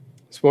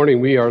This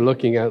morning we are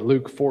looking at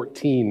Luke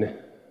 14,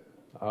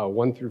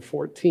 1 through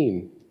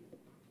 14.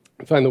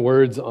 You'll find the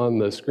words on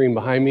the screen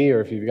behind me, or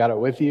if you've got it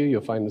with you,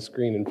 you'll find the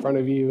screen in front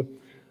of you.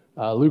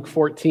 Luke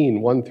 14,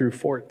 1 through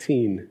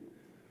 14.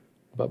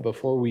 But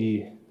before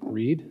we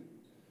read,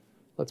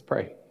 let's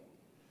pray.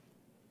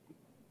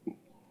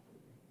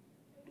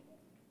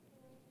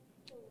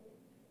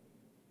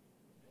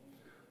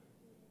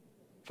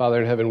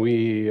 Father in heaven,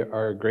 we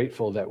are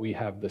grateful that we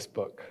have this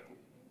book.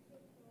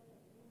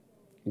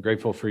 I'm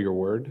grateful for your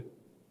word.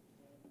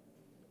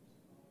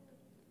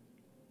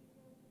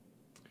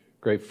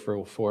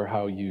 Grateful for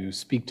how you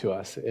speak to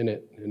us in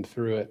it and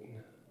through it.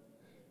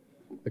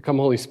 Come,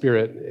 Holy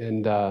Spirit,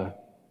 and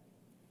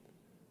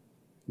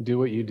do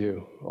what you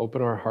do.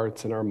 Open our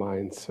hearts and our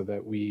minds so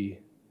that we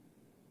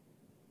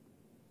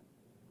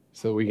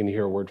can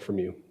hear a word from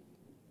you.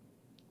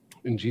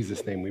 In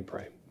Jesus' name we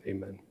pray.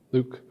 Amen.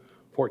 Luke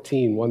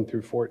 14, 1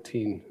 through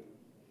 14.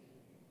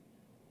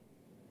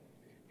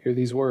 Hear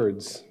these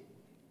words.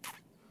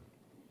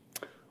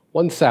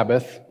 One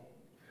Sabbath,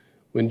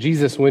 when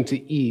Jesus went to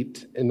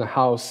eat in the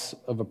house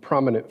of a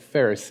prominent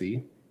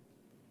Pharisee,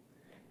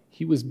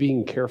 he was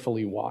being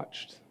carefully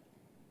watched.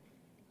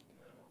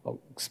 I'll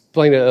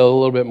explain it a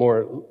little bit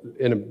more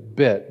in a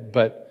bit,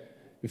 but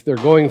if they're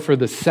going for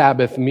the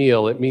Sabbath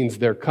meal, it means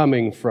they're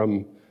coming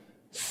from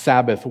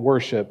Sabbath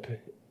worship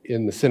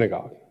in the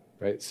synagogue,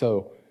 right?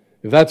 So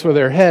if that's where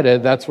they're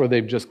headed, that's where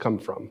they've just come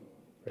from,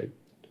 right?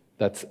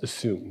 That's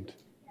assumed,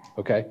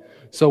 okay?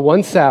 So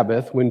one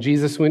Sabbath, when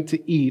Jesus went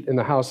to eat in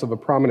the house of a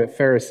prominent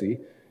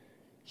Pharisee,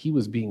 he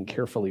was being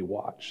carefully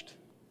watched.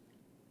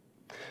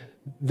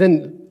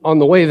 Then on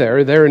the way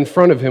there in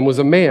front of him was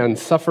a man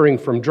suffering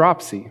from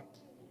dropsy.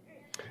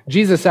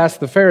 Jesus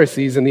asked the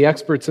Pharisees and the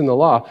experts in the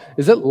law,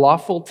 "Is it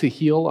lawful to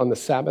heal on the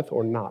Sabbath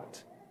or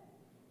not?"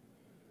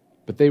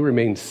 But they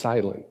remained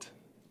silent.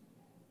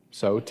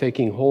 So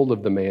taking hold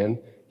of the man,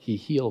 he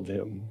healed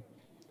him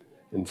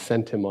and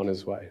sent him on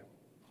his way.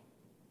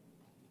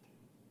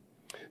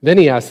 Then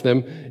he asked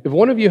them, "If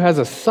one of you has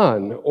a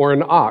son or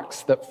an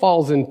ox that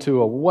falls into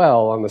a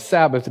well on the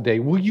Sabbath day,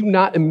 will you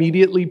not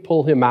immediately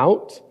pull him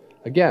out?"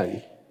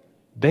 Again,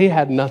 they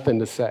had nothing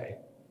to say.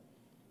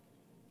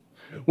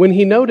 When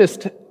he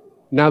noticed,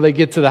 now they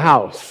get to the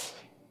house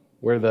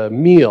where the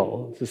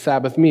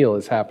Sabbath meal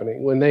is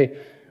happening.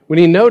 When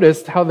he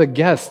noticed how the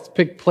guests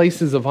picked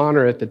places of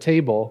honor at the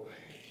table,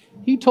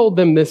 he told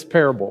them this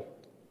parable.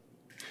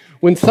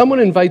 When someone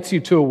invites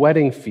you to a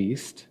wedding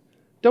feast,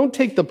 don't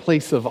take the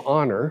place of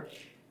honor,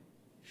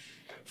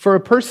 for a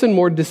person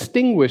more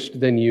distinguished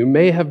than you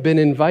may have been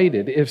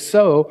invited. If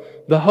so,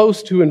 the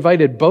host who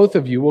invited both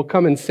of you will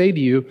come and say to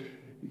you,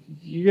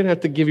 "You're going to have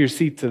to give your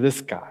seat to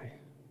this guy."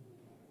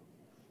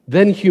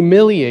 Then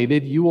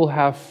humiliated, you will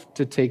have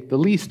to take the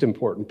least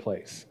important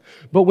place.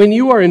 But when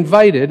you are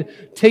invited,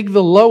 take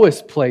the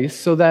lowest place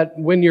so that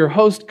when your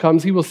host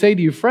comes, he will say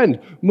to you, "Friend,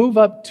 move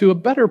up to a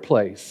better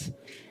place."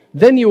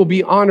 Then you will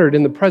be honored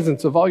in the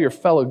presence of all your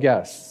fellow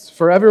guests.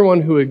 For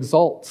everyone who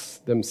exalts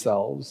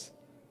themselves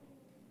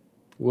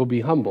will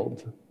be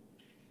humbled,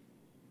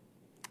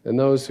 and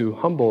those who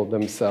humble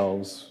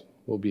themselves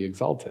will be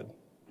exalted.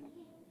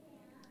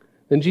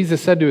 Then Jesus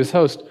said to his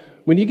host,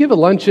 "When you give a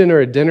luncheon or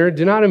a dinner,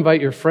 do not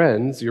invite your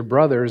friends, your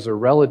brothers or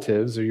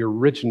relatives, or your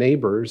rich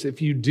neighbors.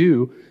 If you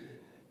do,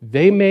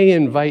 they may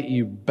invite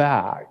you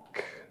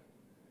back,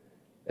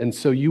 and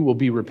so you will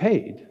be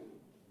repaid.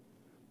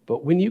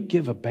 But when you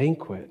give a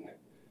banquet,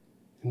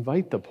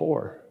 invite the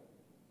poor.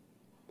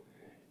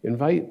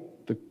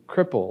 Invite the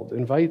crippled,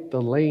 invite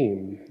the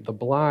lame, the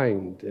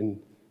blind,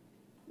 and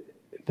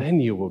then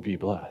you will be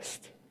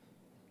blessed.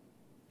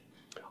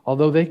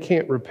 Although they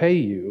can't repay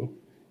you,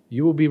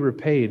 you will be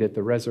repaid at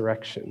the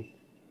resurrection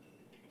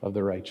of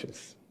the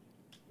righteous."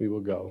 We will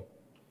go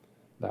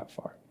that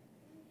far.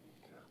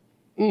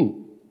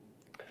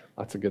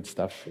 Lots of good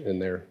stuff in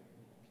there.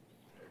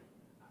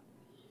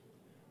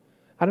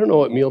 I don't know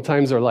what meal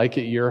times are like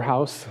at your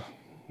house,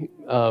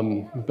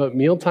 but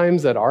meal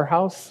times at our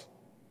house,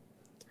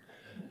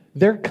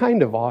 they're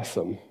kind of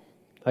awesome.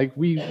 Like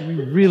we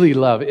really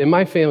love, in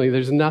my family,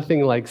 there's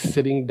nothing like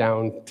sitting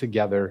down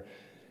together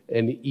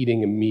and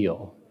eating a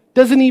meal.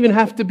 Doesn't even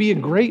have to be a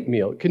great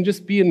meal. It can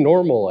just be a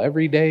normal,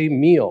 everyday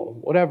meal,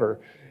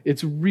 whatever.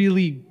 It's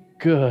really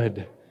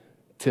good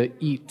to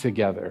eat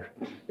together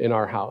in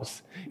our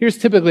house. Here's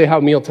typically how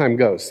mealtime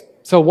goes.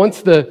 So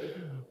once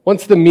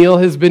the meal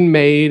has been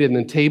made and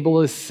the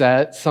table is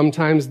set,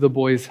 sometimes the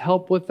boys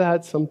help with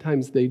that,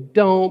 sometimes they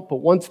don't, but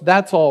once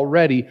that's all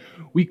ready,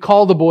 we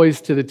call the boys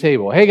to the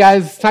table. "Hey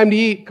guys, it's time to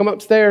eat. Come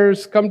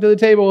upstairs, come to the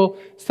table.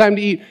 It's time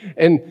to eat."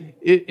 And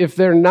if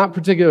they're not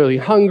particularly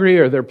hungry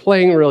or they're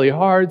playing really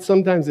hard,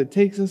 sometimes it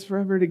takes us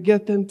forever to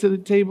get them to the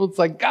table. It's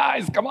like,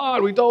 "Guys, come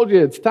on, we told you,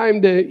 it's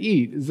time to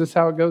eat." Is this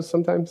how it goes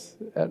sometimes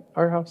at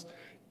our house?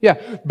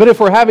 Yeah, but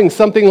if we're having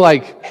something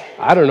like,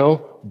 I don't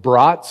know,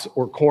 brats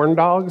or corn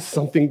dogs,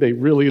 something they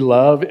really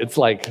love, it's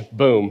like,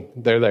 boom,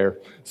 they're there.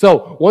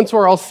 So once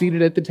we're all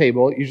seated at the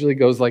table, it usually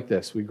goes like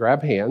this. We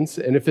grab hands,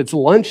 and if it's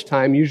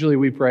lunchtime, usually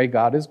we pray,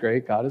 God is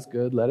great, God is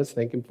good, let us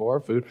thank him for our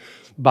food.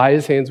 By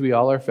his hands we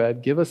all are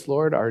fed. Give us,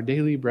 Lord, our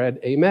daily bread.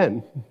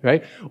 Amen.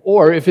 Right?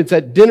 Or if it's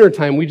at dinner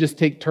time, we just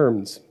take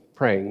turns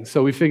praying.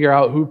 So we figure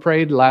out who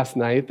prayed last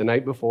night, the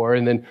night before,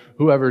 and then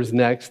whoever's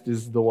next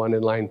is the one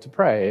in line to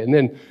pray. And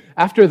then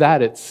after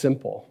that, it's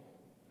simple.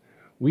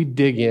 We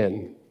dig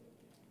in.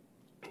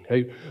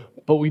 Okay?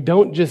 But we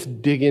don't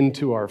just dig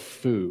into our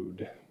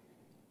food.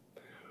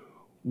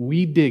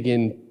 We dig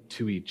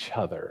into each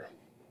other.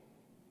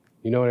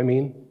 You know what I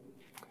mean?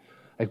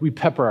 Like we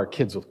pepper our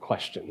kids with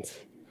questions.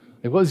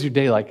 Like, what was your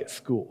day like at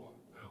school?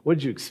 What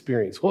did you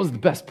experience? What was the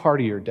best part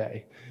of your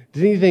day?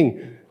 Did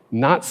anything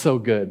not so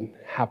good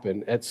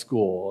happen at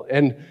school?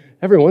 And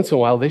every once in a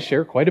while, they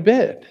share quite a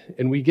bit,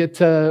 and we get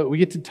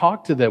to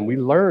talk to them. We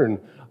learn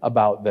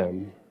about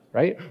them,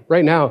 right?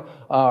 Right now,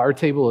 our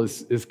table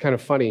is kind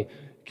of funny.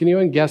 Can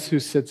anyone guess who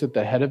sits at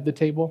the head of the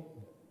table?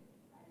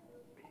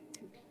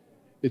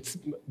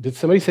 Did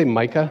somebody say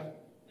Micah?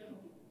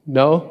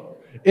 No?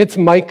 It's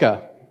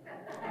Micah,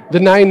 the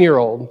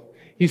 9-year-old.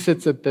 He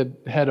sits at the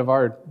head of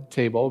our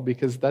table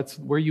because that's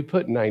where you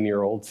put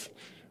 9-year-olds,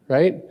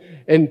 right?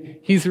 And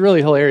he's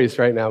really hilarious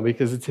right now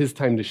because it's his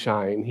time to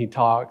shine. He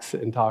talks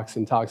and talks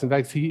and talks. In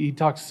fact, he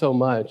talks so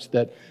much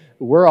that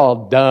we're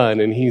all done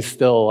and he's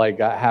still like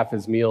got half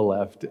his meal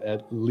left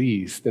at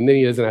least. And then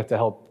he doesn't have to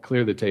help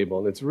clear the table.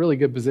 And it's a really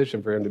good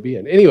position for him to be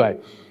in. Anyway,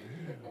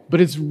 but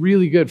it's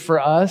really good. For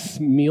us,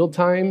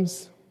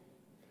 mealtimes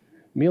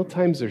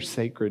are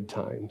sacred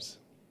times.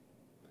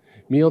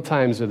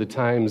 Mealtimes are the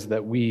times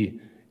that we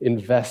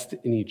invest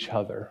in each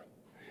other.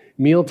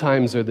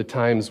 Mealtimes are the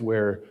times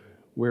where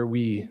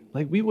we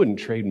wouldn't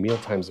trade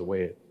mealtimes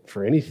away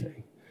for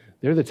anything.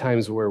 They're the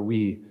times where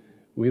we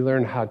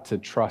learn how to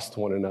trust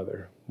one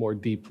another more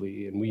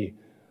deeply, and we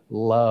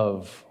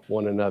love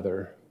one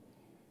another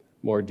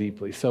more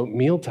deeply. So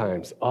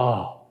mealtimes,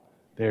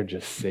 they're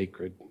just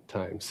sacred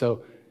times.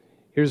 So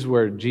here's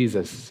where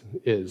Jesus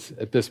is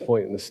at this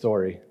point in the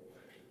story.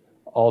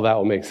 All that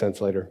will make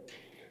sense later.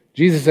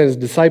 Jesus and his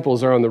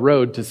disciples are on the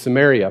road to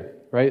Samaria,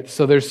 right?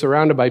 So they're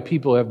surrounded by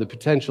people who have the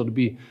potential to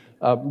be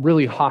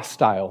really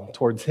hostile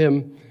towards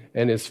him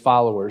and his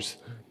followers.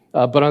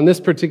 But on this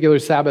particular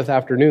Sabbath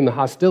afternoon, the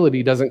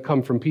hostility doesn't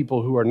come from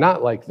people who are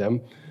not like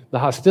them. The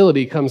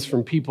hostility comes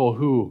from people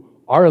who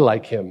are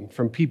like him,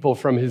 from people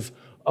from his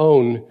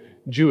own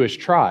Jewish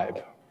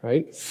tribe,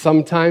 right?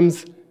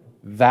 Sometimes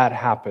that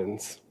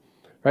happens,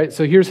 right?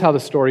 So here's how the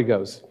story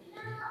goes.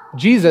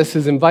 Jesus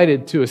is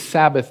invited to a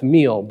Sabbath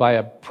meal by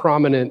a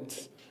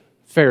prominent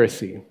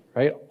Pharisee,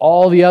 right?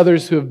 All the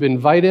others who have been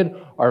invited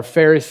are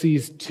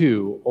Pharisees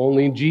too.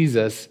 Only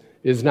Jesus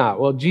is not.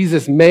 Well,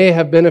 Jesus may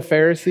have been a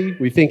Pharisee.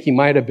 We think he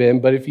might have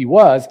been, but if he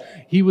was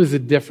a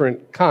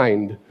different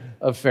kind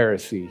of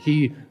Pharisee.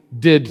 He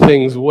did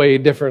things way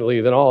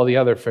differently than all the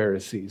other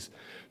Pharisees.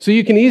 So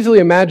you can easily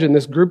imagine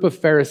this group of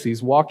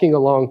Pharisees walking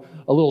along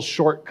a little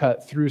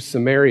shortcut through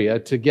Samaria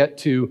to get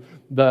to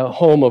the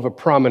home of a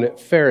prominent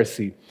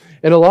Pharisee.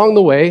 And along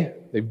the way,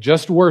 they've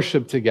just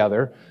worshiped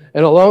together,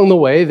 and along the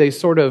way,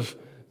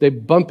 they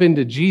bump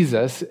into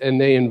Jesus and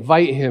they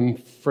invite him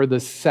for the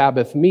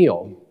Sabbath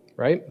meal,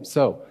 right?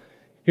 So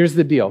here's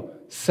the deal.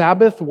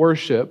 Sabbath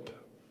worship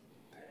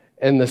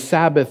and the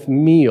Sabbath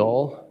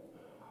meal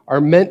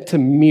are meant to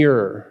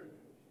mirror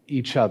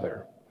each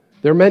other.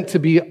 They're meant to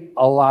be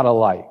a lot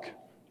alike,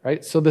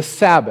 right? So the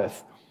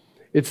Sabbath,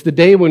 it's the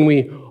day when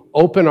we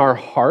open our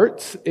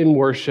hearts in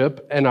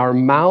worship and our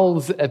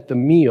mouths at the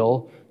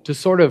meal to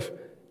sort of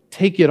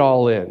take it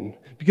all in.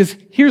 Because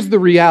here's the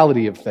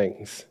reality of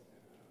things.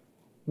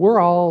 We're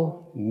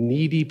all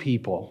needy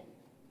people,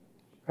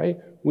 right?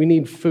 We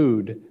need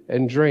food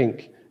and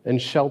drink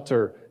and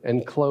shelter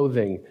and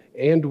clothing,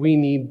 and we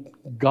need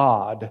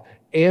God,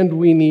 and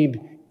we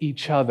need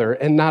each other,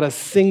 and not a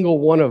single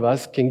one of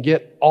us can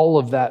get all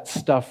of that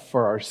stuff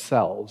for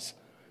ourselves.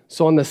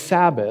 So on the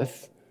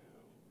Sabbath,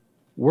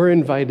 we're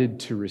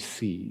invited to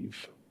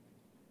receive.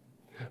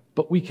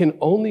 But we can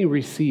only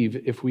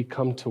receive if we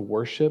come to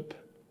worship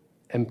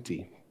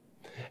empty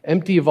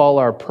of all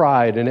our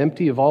pride and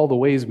empty of all the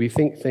ways we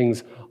think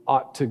things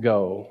ought to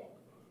go,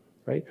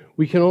 right?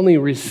 We can only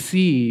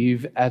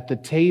receive at the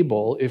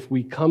table if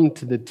we come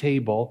to the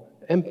table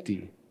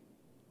empty,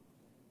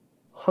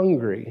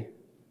 hungry.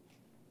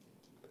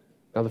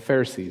 Now the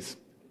Pharisees,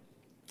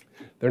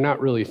 they're not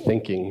really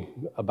thinking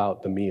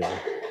about the meal,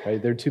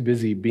 right? They're too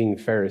busy being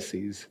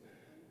Pharisees.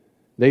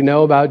 They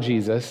know about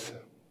Jesus,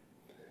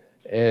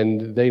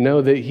 and they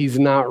know that he's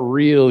not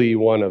really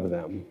one of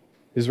them.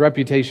 His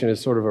reputation has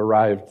sort of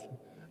arrived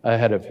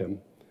ahead of him.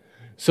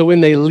 So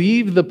when they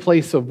leave the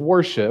place of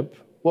worship,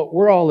 what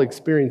we're all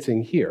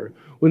experiencing here,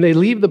 when they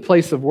leave the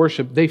place of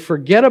worship, they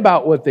forget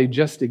about what they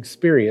just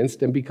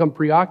experienced and become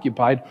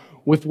preoccupied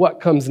with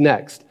what comes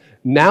next.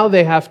 Now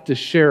they have to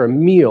share a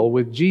meal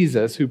with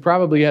Jesus, who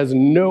probably has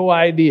no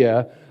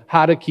idea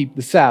how to keep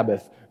the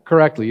Sabbath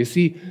correctly. You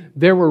see,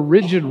 there were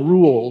rigid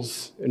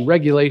rules and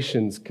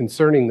regulations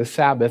concerning the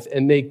Sabbath,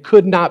 and they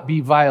could not be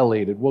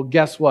violated. Well,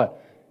 guess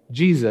what?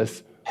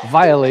 Jesus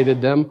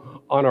violated them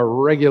on a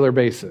regular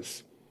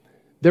basis.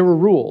 There were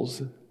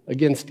rules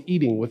against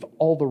eating with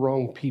all the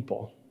wrong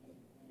people.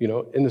 You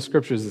know, in the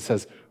scriptures it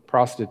says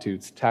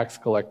prostitutes, tax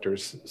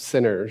collectors,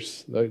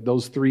 sinners.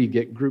 Those three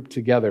get grouped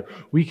together.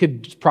 We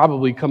could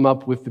probably come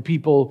up with the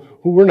people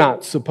who we're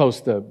not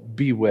supposed to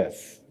be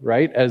with,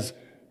 right? As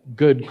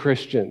good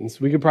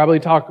Christians. We could probably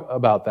talk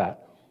about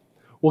that.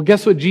 Well,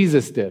 guess what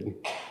Jesus did?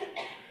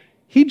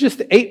 He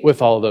just ate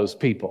with all those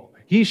people.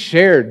 He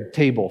shared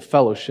table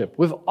fellowship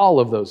with all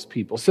of those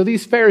people. So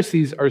these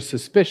Pharisees are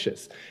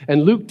suspicious.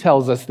 And Luke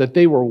tells us that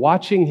they were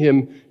watching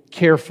him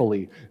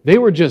carefully. They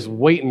were just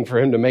waiting for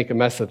him to make a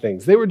mess of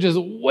things. They were just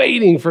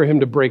waiting for him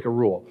to break a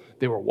rule.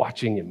 They were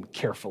watching him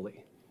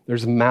carefully.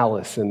 There's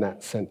malice in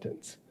that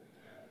sentence.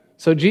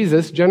 So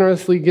Jesus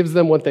generously gives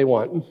them what they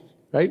want,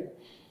 right?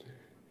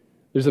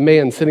 There's a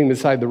man sitting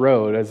beside the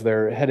road as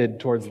they're headed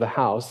towards the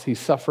house. He's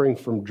suffering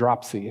from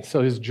dropsy,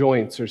 so his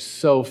joints are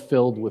so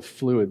filled with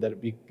fluid that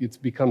it's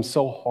become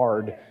so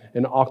hard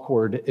and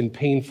awkward and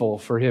painful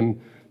for him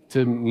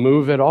to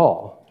move at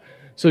all.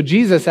 So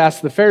Jesus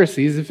asked the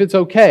Pharisees if it's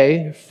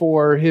okay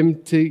for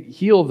him to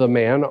heal the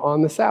man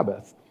on the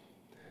Sabbath.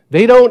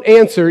 They don't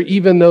answer,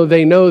 even though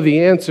they know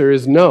the answer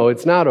is no,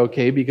 it's not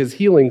okay, because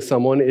healing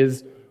someone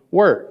is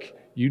work.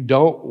 You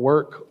don't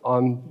work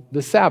on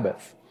the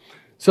Sabbath.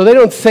 So they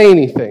don't say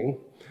anything.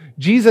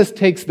 Jesus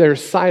takes their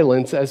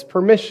silence as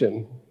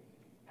permission.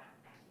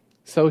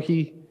 So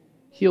he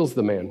heals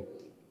the man,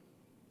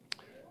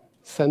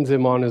 sends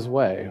him on his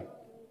way.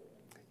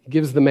 He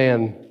gives the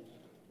man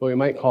what we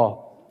might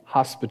call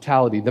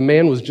hospitality. The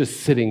man was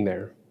just sitting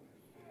there,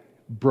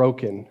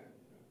 broken,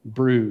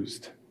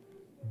 bruised,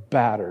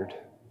 battered,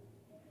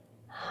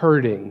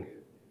 hurting,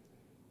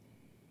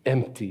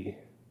 empty.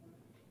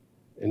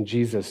 And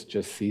Jesus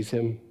just sees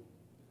him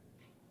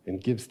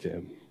and gives to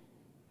him.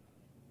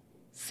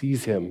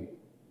 Sees him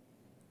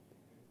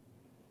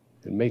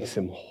and makes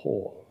him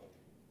whole.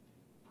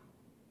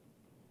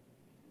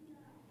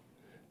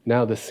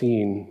 Now the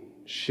scene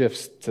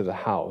shifts to the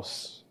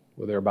house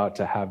where they're about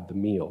to have the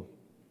meal.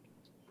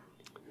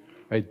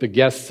 Right? The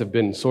guests have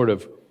been sort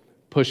of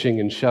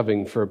pushing and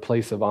shoving for a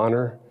place of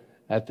honor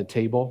at the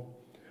table.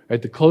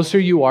 Right? The closer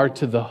you are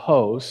to the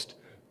host,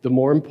 the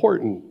more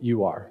important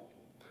you are.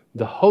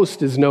 The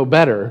host is no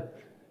better.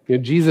 You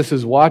know, Jesus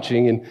is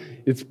watching, and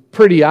it's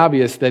pretty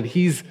obvious that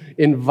he's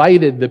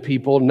invited the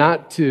people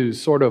not to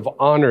sort of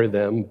honor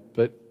them,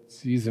 but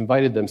he's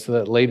invited them so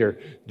that later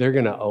they're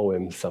going to owe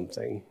him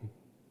something.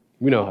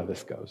 We know how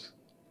this goes.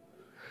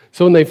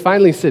 So when they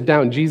finally sit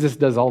down, Jesus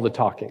does all the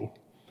talking.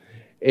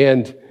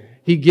 And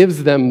he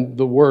gives them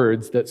the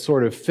words that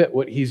sort of fit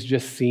what he's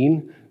just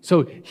seen.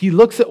 So he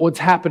looks at what's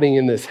happening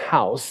in this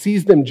house,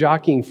 sees them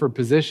jockeying for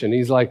position.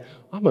 He's like,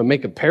 I'm going to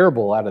make a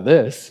parable out of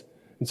this.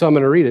 And so I'm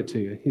going to read it to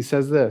you. He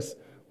says this: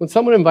 when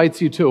someone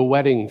invites you to a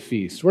wedding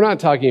feast, we're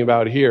not talking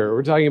about here,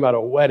 we're talking about a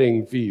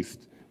wedding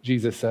feast,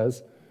 Jesus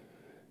says,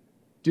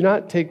 do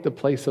not take the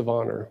place of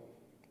honor.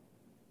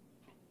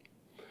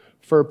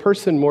 For a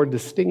person more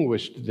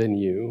distinguished than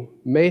you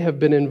may have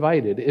been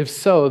invited. If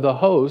so, the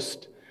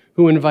host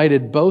who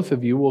invited both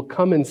of you will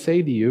come and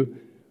say to you,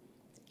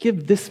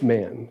 give this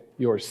man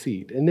your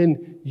seat. And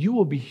then you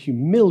will be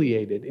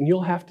humiliated and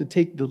you'll have to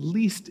take the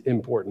least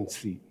important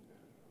seat.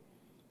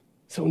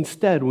 So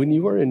instead, when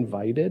you are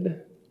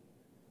invited,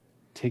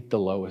 take the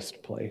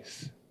lowest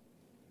place.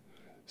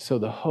 So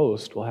the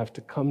host will have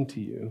to come to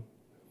you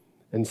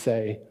and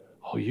say,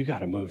 oh, you got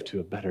to move to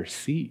a better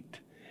seat.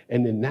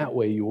 And in that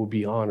way, you will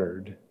be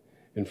honored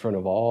in front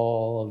of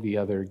all the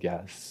other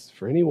guests.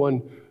 For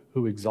anyone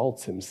who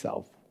exalts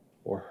himself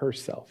or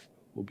herself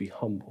will be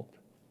humbled.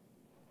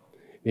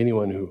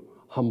 Anyone who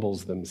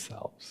humbles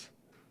themselves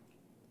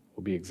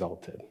will be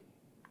exalted.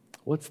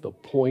 What's the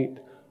point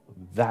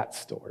of that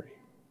story?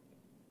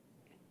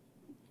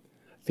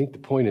 I think the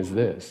point is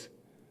this: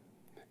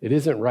 it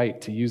isn't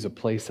right to use a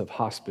place of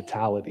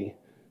hospitality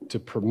to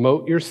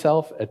promote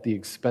yourself at the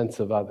expense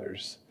of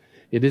others.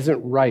 It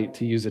isn't right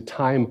to use a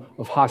time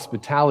of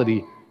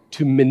hospitality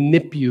to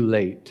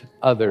manipulate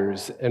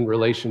others and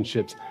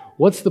relationships.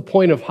 What's the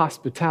point of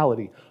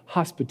hospitality?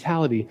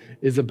 Hospitality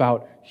is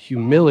about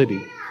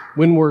humility.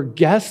 When we're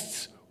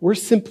guests, we're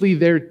simply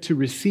there to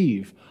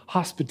receive.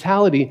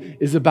 Hospitality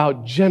is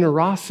about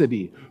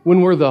generosity.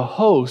 When we're the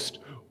host,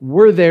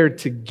 we're there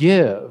to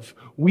give.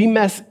 We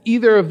mess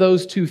either of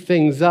those two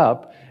things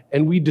up,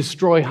 and we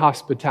destroy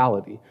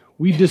hospitality.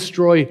 We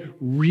destroy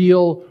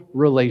real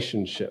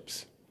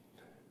relationships.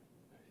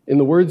 In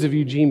the words of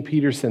Eugene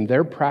Peterson,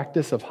 their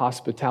practice of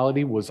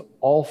hospitality was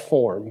all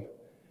form,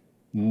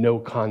 no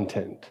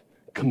content,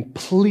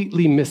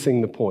 completely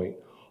missing the point.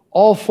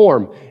 All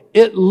form.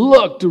 It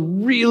looked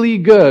really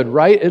good,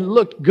 right? It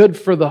looked good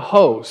for the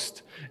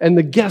host, and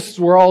the guests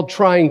were all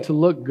trying to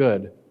look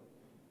good.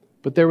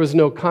 But there was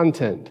no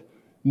content,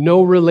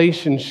 no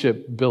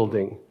relationship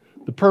building.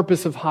 The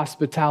purpose of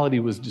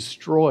hospitality was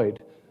destroyed.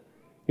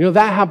 You know,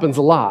 that happens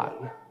a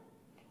lot.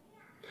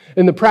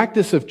 And the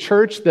practice of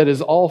church that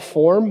is all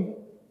form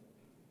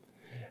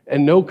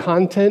and no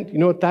content, you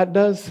know what that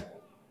does?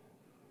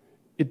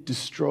 It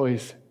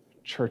destroys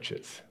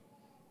churches.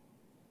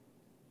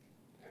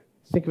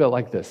 Think about it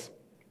like this.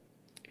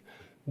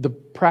 The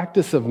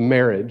practice of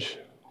marriage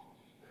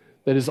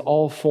that is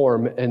all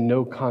form and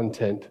no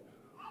content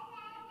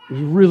is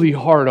really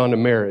hard on a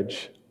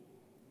marriage.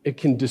 It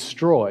can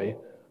destroy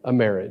a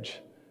marriage.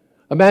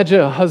 Imagine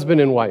a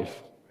husband and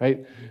wife,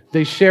 right?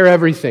 They share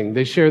everything.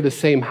 They share the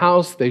same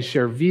house. They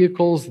share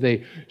vehicles.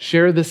 They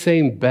share the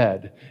same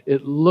bed.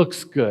 It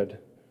looks good,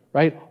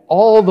 right?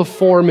 All the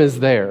form is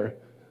there,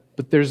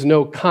 but there's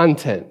no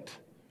content.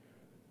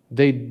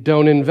 They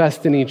don't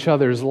invest in each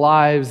other's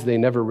lives. They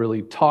never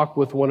really talk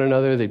with one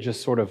another. They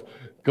just sort of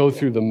go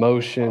through the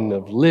motion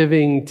of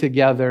living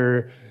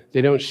together.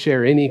 They don't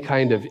share any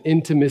kind of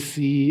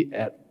intimacy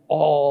at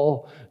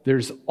all.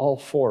 There's all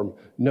form,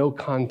 no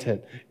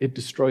content. It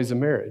destroys a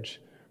marriage,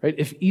 right?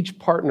 If each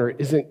partner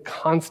isn't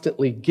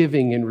constantly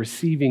giving and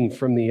receiving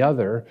from the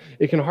other,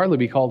 it can hardly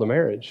be called a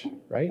marriage,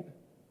 right?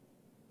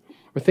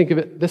 Or think of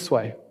it this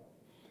way.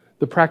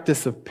 The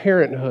practice of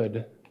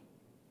parenthood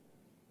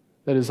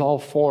that is all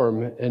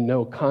form and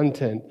no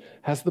content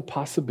has the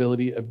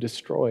possibility of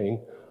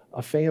destroying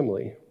a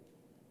family,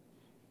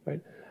 right?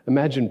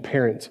 Imagine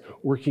parents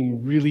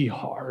working really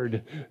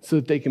hard so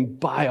that they can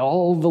buy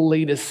all the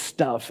latest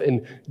stuff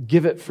and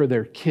give it for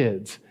their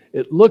kids.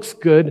 It looks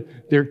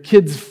good. Their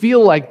kids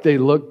feel like they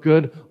look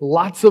good.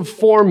 Lots of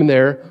form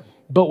there.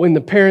 But when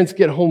the parents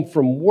get home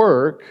from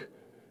work,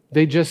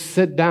 they just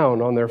sit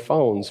down on their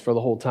phones for the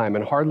whole time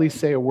and hardly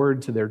say a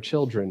word to their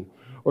children.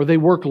 Or they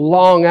work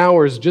long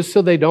hours just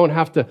so they don't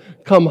have to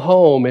come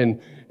home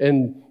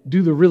and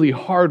do the really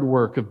hard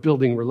work of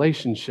building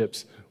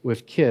relationships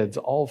with kids.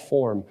 All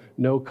form,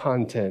 no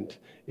content.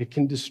 It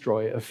can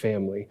destroy a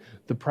family.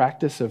 The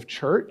practice of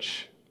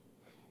church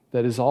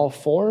that is all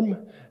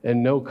form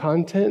and no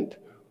content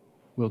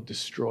will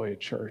destroy a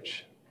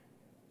church.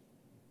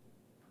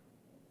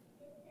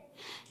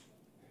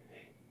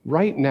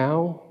 Right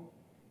now,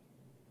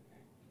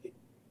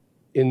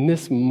 in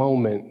this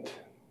moment,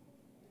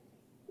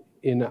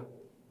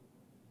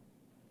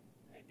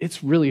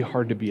 it's really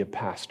hard to be a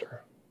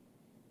pastor.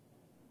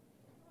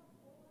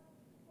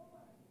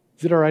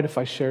 Is it all right if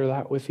I share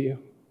that with you?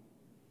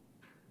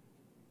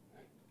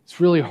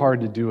 It's really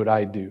hard to do what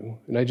I do.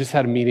 And I just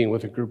had a meeting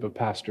with a group of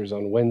pastors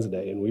on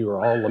Wednesday, and we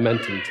were all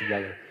lamenting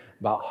together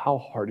about how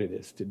hard it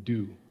is to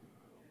do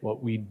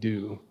what we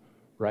do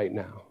right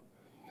now.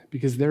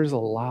 Because there's a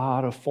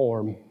lot of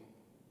form,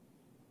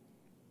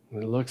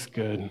 and it looks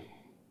good.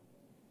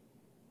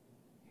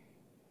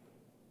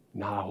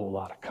 Not a whole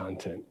lot of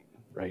content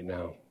right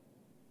now.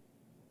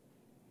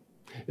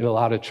 In a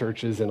lot of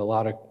churches, in a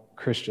lot of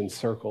Christian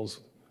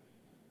circles,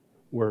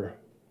 we're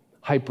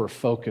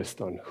hyper-focused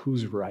on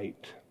who's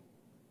right.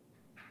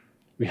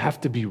 We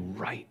have to be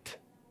right.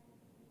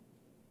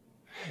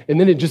 And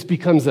then it just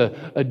becomes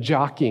a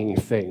jockeying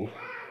thing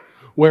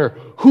where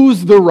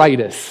who's the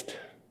rightest?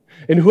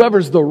 And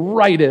whoever's the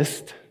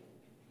rightest,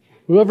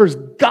 whoever's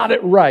got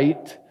it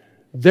right,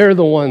 they're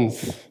the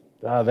ones,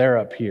 they're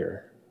up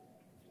here.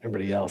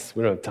 Everybody else,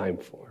 we don't have time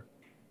for.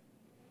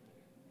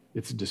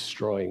 It's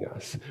destroying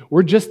us.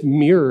 We're just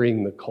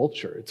mirroring the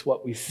culture. It's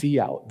what we see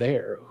out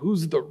there.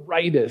 Who's the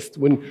rightest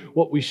when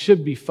what we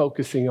should be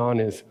focusing on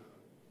is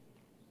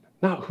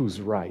not who's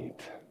right,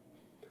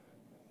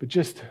 but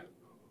just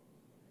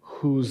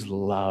who's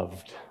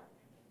loved.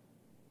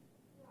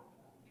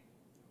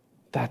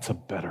 That's a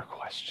better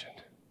question.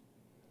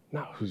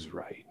 Not who's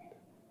right,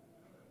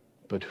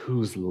 but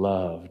who's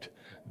loved.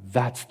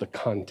 That's the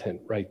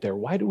content right there.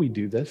 Why do we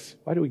do this?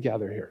 Why do we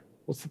gather here?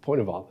 What's the point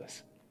of all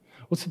this?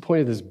 What's the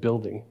point of this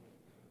building?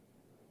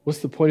 What's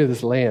the point of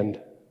this land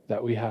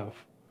that we have?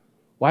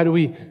 Why do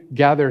we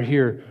gather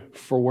here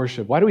for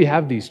worship? Why do we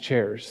have these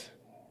chairs?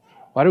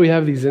 Why do we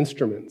have these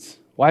instruments?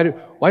 Why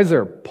is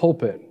there a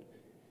pulpit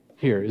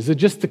here? Is it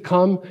just to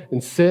come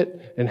and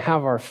sit and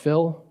have our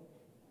fill?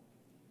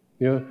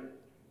 You know,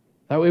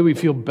 that way we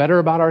feel better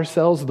about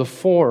ourselves. The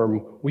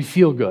form, we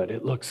feel good.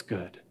 It looks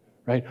good.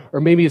 Right? Or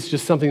maybe it's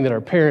just something that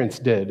our parents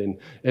did, and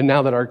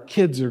now that our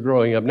kids are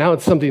growing up, now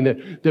it's something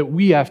that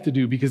we have to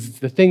do because it's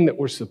the thing that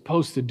we're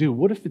supposed to do.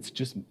 What if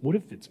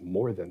it's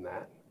more than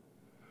that?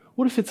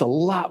 What if it's a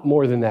lot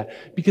more than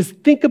that? Because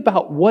think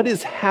about what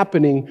is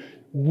happening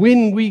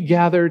when we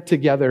gather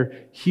together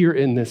here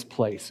in this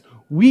place.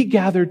 We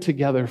gather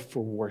together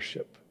for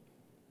worship,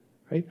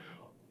 right?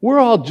 We're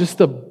all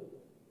just a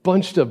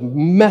bunch of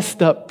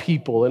messed up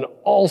people in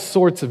all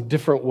sorts of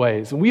different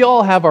ways. We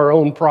all have our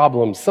own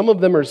problems. Some of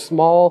them are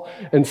small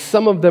and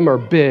some of them are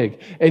big.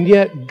 And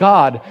yet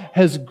God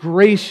has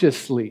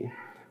graciously,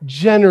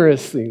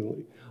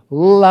 generously,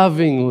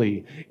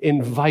 lovingly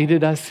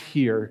invited us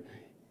here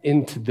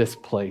into this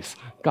place.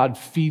 God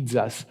feeds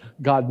us.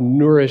 God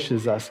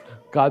nourishes us.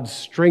 God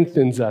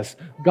strengthens us.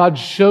 God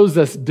shows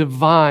us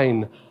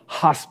divine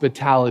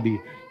hospitality.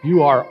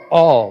 You are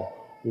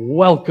all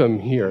welcome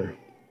here.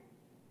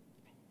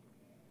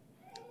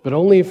 But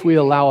only if we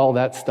allow all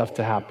that stuff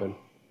to happen.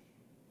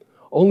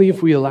 only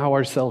if we allow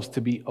ourselves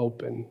to be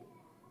open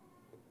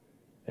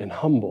and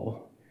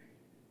humble.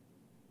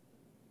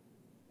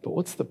 But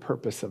what's the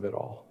purpose of it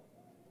all?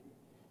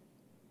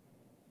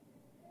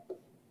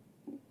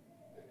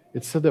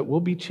 It's so that we'll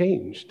be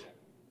changed.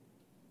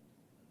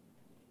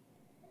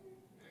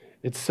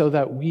 It's so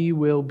that we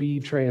will be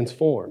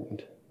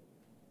transformed.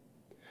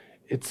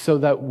 It's so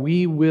that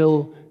we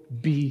will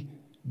be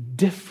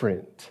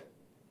different.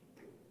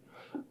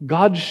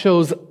 God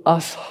shows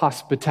us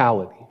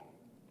hospitality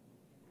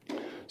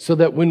so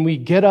that when we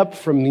get up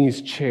from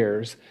these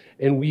chairs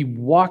and we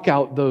walk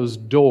out those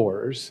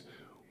doors,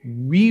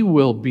 we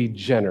will be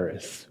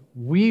generous.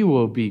 We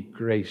will be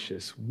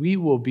gracious. We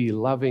will be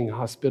loving,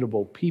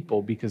 hospitable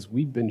people because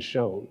we've been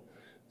shown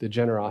the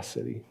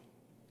generosity,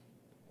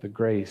 the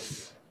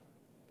grace,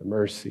 the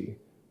mercy,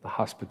 the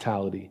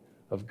hospitality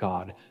of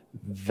God.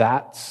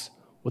 That's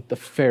what the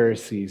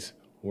Pharisees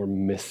were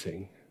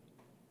missing.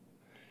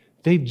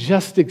 They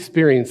just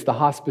experienced the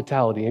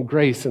hospitality and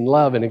grace and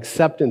love and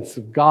acceptance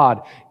of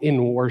God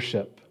in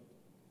worship.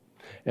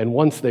 And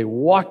once they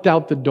walked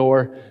out the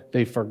door,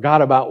 they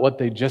forgot about what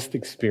they just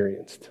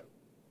experienced.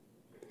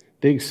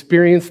 They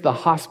experienced the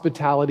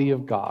hospitality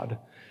of God.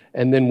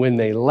 And then when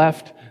they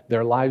left,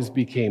 their lives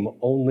became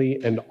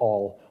only and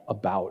all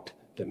about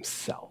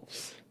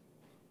themselves.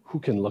 Who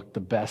can look the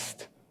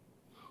best?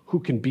 Who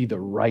can be the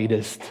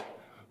rightest?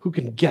 Who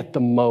can get the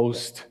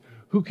most?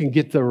 Who can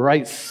get the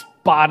right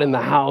spot in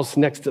the house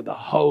next to the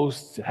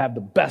host to have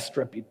the best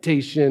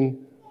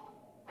reputation?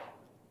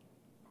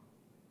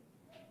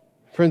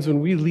 Friends,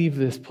 when we leave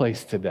this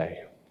place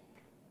today,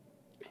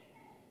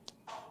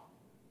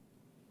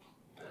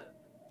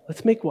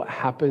 let's make what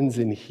happens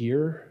in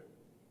here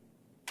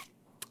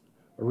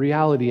a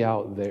reality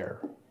out there.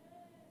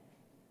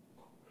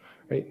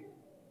 Right?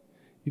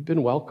 You've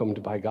been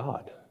welcomed by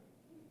God.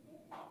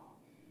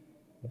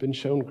 You've been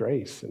shown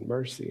grace and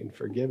mercy and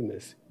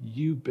forgiveness.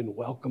 You've been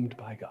welcomed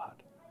by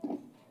God.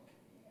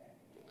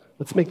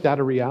 Let's make that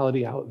a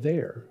reality out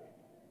there.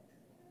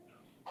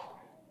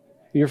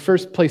 Your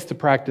first place to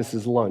practice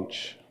is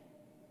lunch.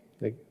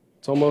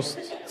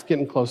 It's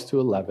getting close to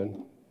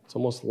 11. It's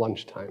almost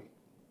lunchtime.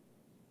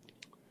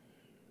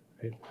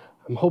 Right?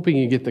 I'm hoping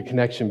you get the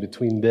connection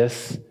between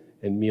this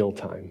and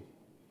mealtime.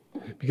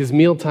 Because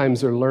meal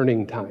times are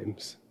learning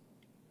times.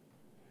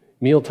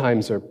 Meal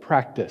times are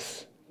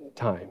practice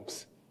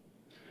times.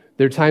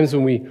 They're times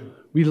when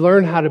we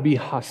learn how to be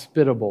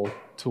hospitable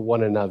to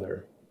one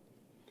another.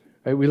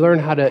 Right? We learn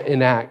how to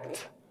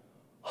enact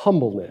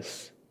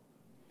humbleness.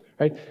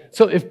 Right?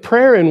 So if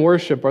prayer and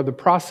worship are the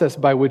process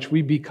by which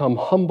we become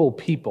humble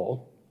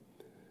people,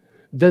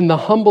 then the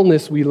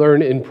humbleness we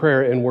learn in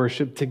prayer and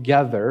worship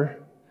together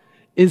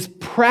is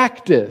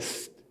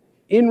practiced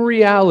in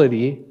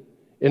reality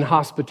in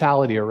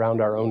hospitality around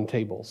our own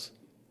tables.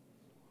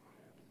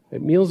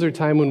 Meals are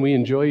time when we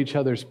enjoy each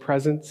other's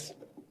presence,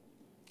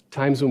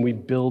 times when we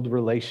build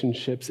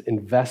relationships,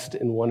 invest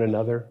in one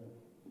another.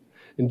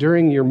 And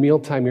during your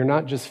mealtime, you're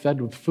not just fed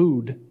with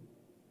food,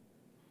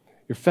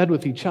 you're fed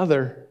with each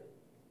other.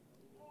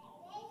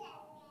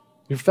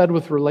 You're fed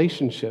with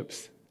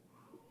relationships.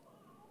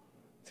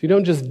 So you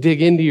don't just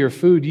dig into your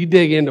food, you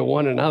dig into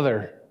one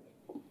another.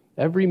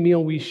 Every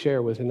meal we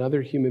share with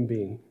another human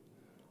being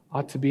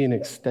ought to be an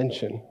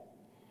extension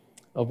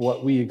of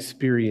what we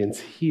experience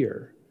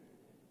here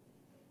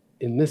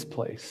in this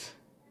place,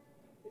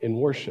 in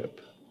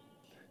worship.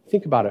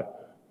 Think about it.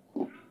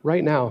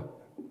 Right now,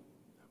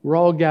 we're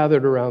all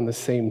gathered around the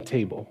same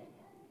table.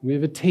 We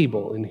have a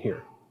table in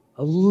here,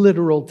 a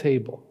literal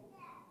table.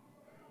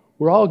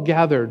 We're all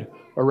gathered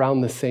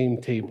around the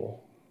same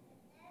table.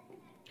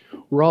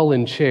 We're all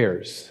in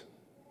chairs,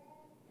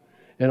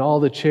 and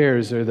all the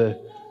chairs are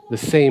the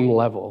same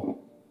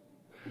level.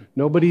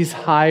 Nobody's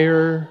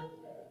higher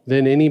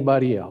than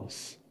anybody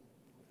else.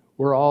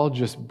 We're all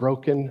just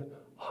broken,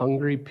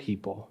 hungry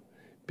people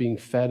being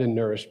fed and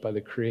nourished by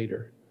the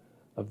Creator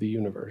of the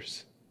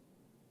universe.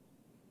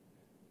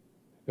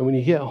 And when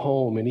you get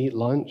home and eat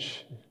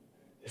lunch,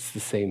 it's the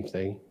same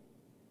thing,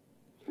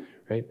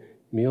 right?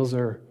 Meals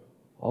are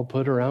all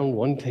put around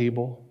one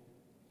table.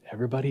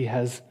 Everybody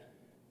has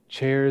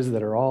chairs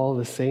that are all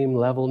the same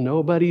level.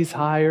 Nobody's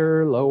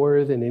higher or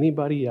lower than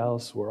anybody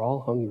else. We're all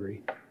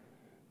hungry.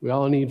 We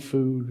all need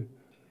food.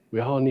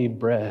 We all need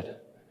bread.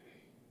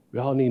 We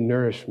all need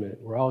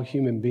nourishment. We're all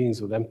human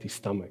beings with empty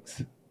stomachs.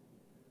 And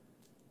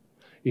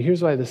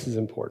here's why this is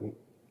important.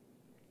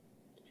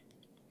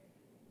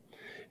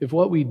 If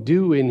what we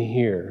do in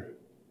here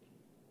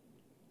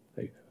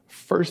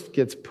first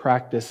gets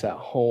practice at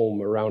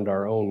home around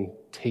our own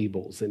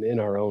tables and in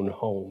our own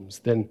homes,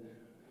 then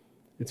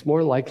it's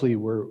more likely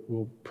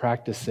we'll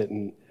practice it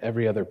in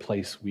every other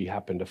place we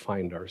happen to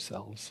find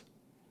ourselves.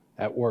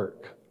 At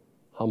work,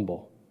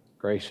 humble,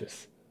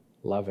 gracious,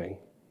 loving.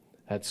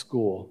 At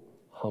school,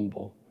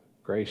 humble,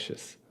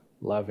 gracious,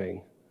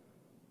 loving.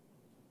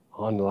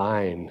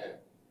 Online,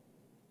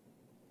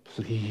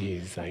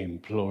 please, I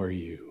implore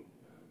you,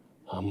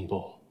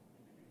 humble,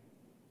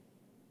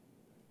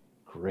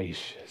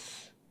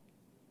 gracious,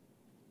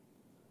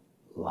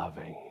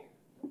 loving.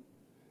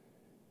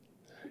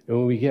 And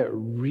when we get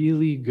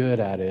really good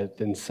at it,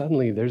 then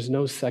suddenly there's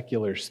no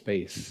secular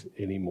space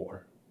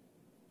anymore.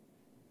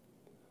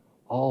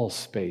 All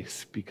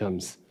space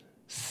becomes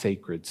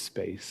sacred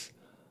space,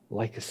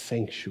 like a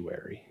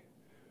sanctuary,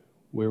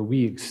 where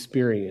we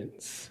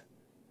experience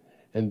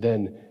and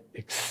then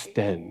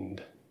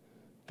extend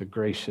the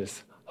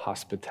gracious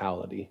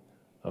hospitality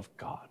of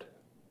God.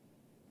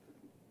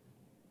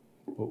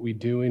 What we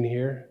do in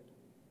here,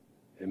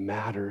 it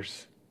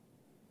matters.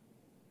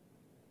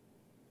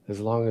 As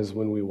long as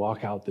when we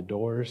walk out the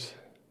doors,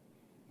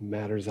 it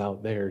matters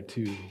out there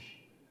too.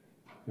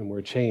 And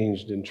we're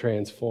changed and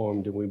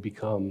transformed, and we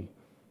become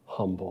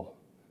humble,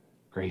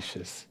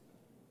 gracious,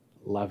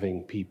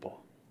 loving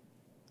people.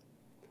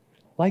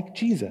 Like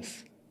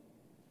Jesus.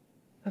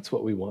 That's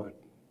what we want.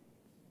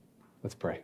 Let's pray.